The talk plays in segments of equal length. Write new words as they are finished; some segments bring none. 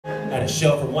Had a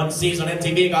show for one season on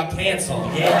MTV, got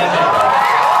canceled. Yeah.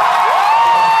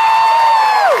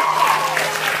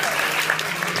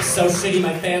 It's so shitty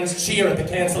my fans cheer at the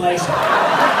cancellation.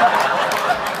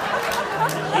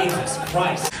 Jesus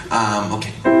Christ.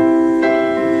 Okay.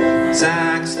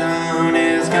 Zach Stone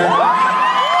is gonna...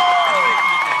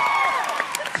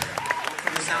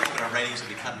 From the sounds of it, our ratings will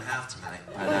be cut in half tonight.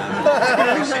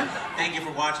 But, thank you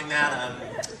for watching that.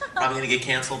 Probably gonna get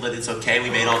canceled, but it's okay. We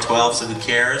made all 12, so who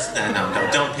cares? No,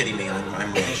 don't pity me.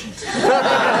 I'm rich.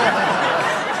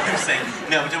 I'm saying,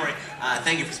 no, don't worry.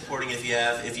 Thank you for supporting. If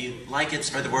you like it,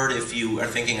 spread the word. If you are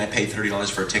thinking I paid $30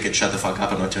 for a ticket, shut the fuck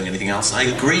up. I'm not doing anything else. I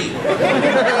agree.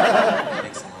 It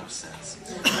makes a lot of sense.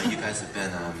 You guys have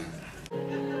been.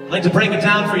 I'd like to break it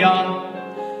down for y'all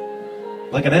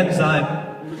like an enzyme.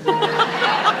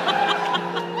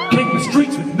 Came the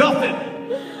streets with nothing.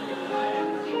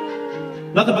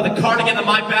 Nothing but the cardigan on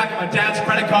my back and my dad's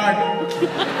credit card.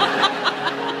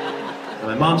 And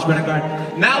my mom's credit card.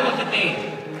 Now look at me.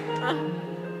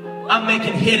 I'm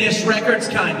making hit-ish records,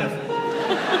 kind of.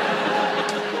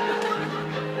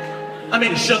 I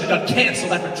made a show that got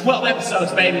canceled after 12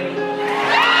 episodes, baby.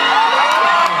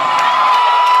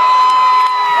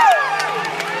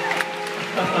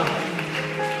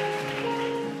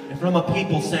 And from a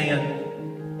people saying,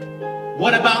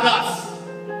 what about us?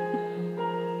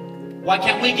 Why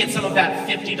can't we get some of that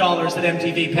 $50 that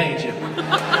MTV paid you?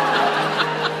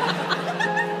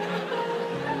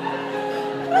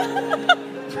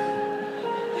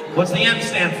 What's the M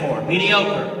stand for?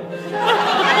 Mediocre.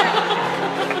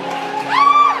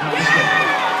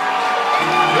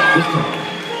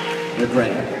 They're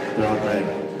great. They're all great.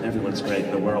 Everyone's great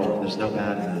in the world. There's no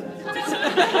bad in that.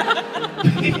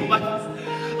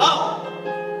 Oh!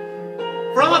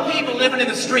 From a people living in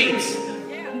the streets.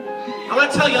 I'm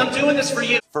gonna tell you, I'm doing this for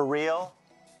you. For real,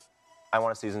 I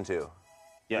want a season 2.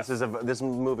 Yeah. This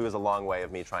movie was a long way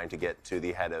of me trying to get to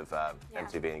the head of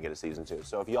MTV and get a season 2.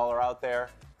 So if y'all are out there,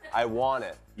 I want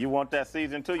it. You want that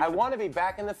season 2? I want to be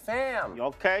back in the fam.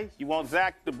 Okay. You want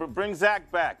Zach to bring Zach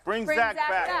back. Bring Zach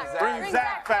back. Bring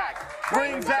Zach back.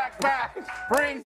 Bring Zach back. Bring